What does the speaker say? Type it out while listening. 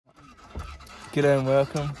G'day and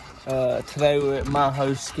welcome. Today we're at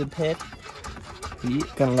Maho's skid pad. Yeah,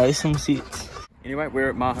 gonna lay some sets. Anyway, we're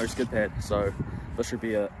at Maho skid pad, so this should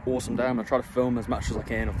be an awesome day. I'm gonna try to film as much as I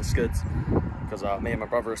can of the skids because me and my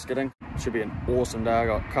brother are skidding. Should be an awesome day. I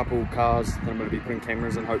got a couple cars that I'm gonna be putting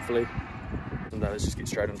cameras in, hopefully. And let's just get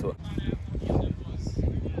straight into it.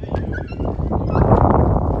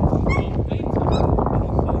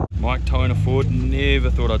 Mike towing a Ford. Never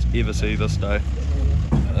thought I'd ever see this day.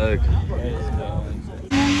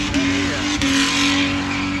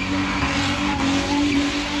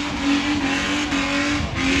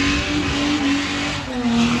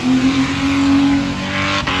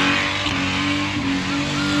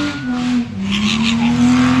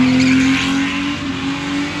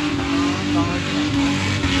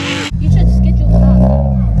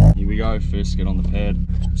 First skid on the pad.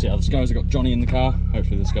 See how this goes. I got Johnny in the car.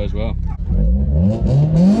 Hopefully this goes well.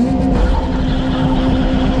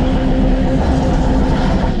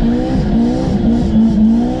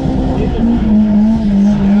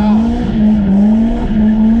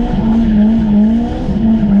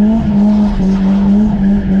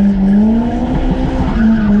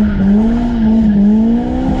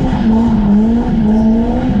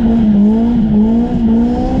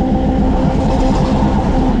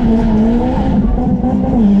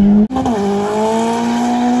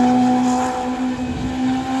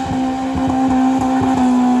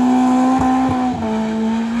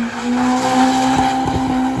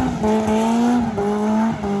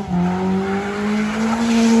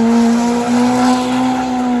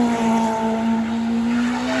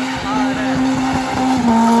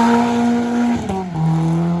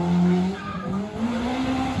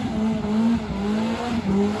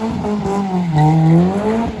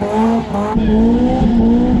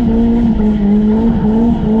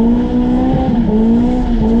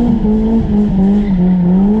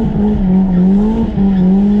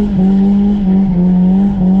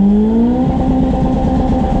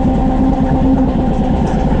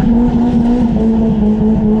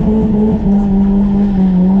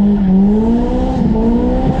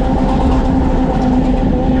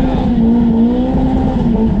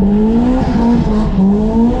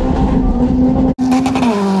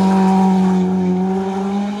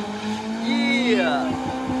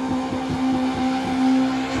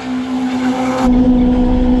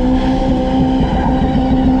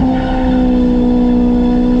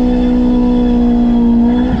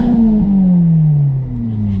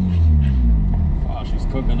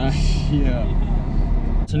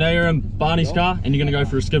 So now you're in Barney's car and you're going to go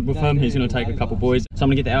for a skid with him. He's going to take a couple boys. So I'm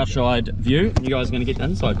going to get the outside view and you guys are going to get the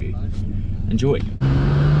inside view. Enjoy.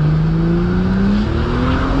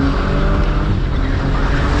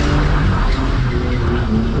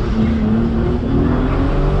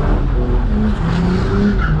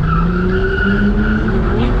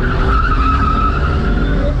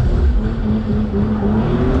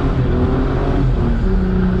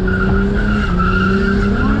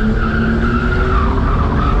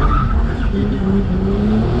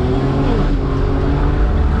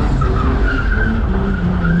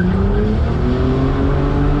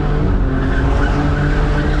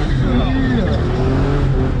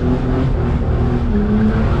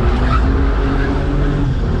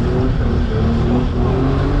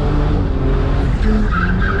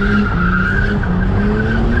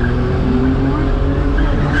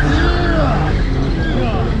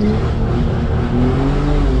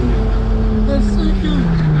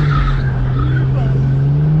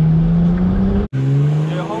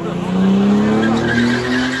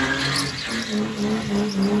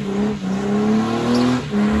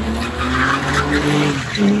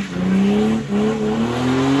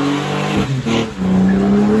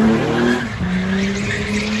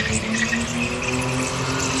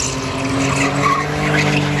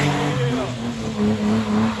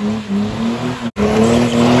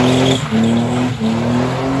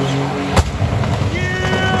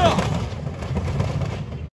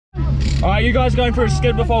 Alright, you guys going for a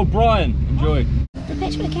skid with old Brian. Enjoy. The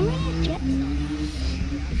pitch with the camera in it? Yep.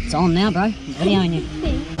 It's on now, bro. I'm videoing you.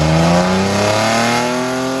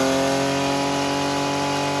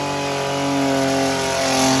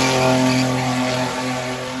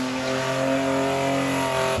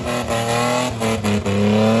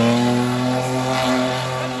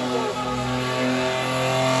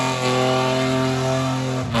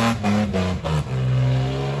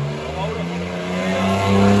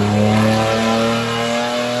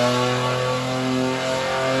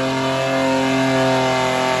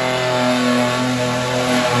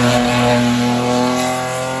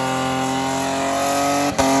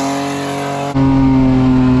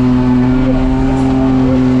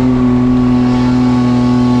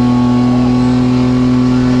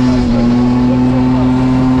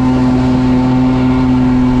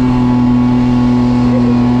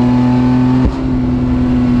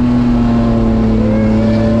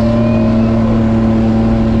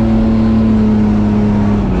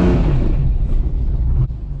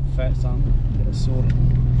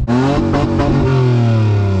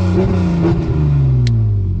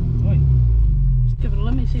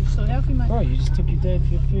 there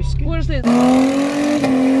for your first skid. What is this?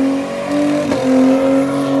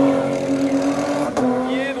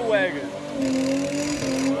 Yeah, the wagon.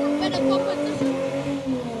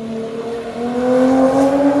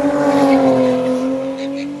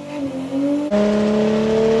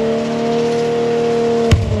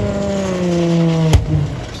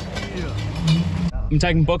 I'm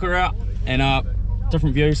taking Booker out and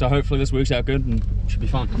different view, so hopefully this works out good and should be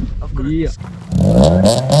fun. Yeah.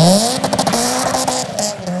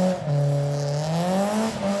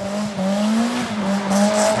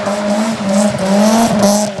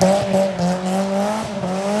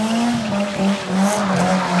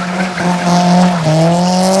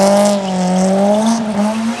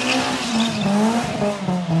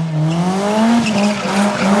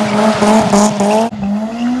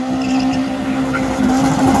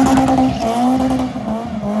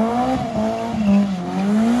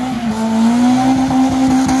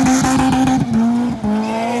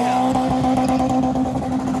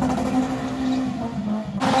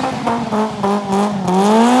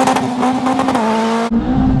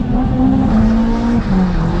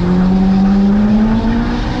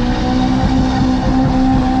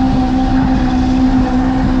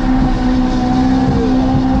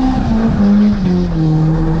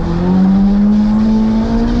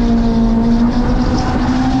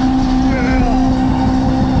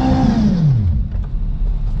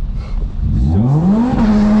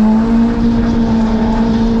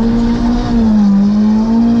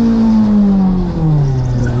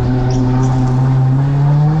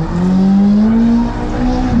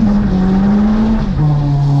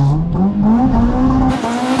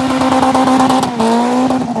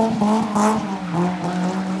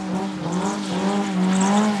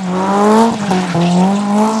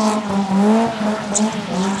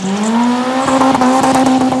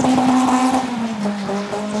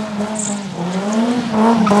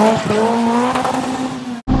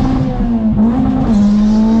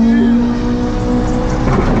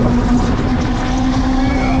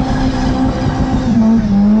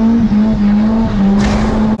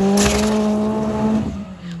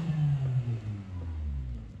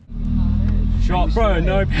 Shot, bro,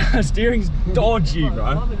 no power steering's dodgy,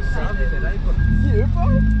 bro. Yeah, bro.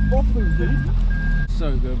 Waffle, dude.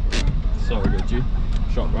 So good, bro. So good, G.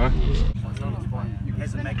 Shot, bro. You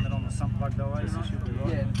has a magnet on the sump plug though, so it should be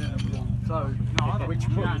right. Yeah, so which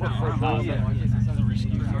yeah. it's a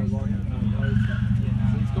rescue.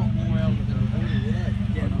 It's got more out of the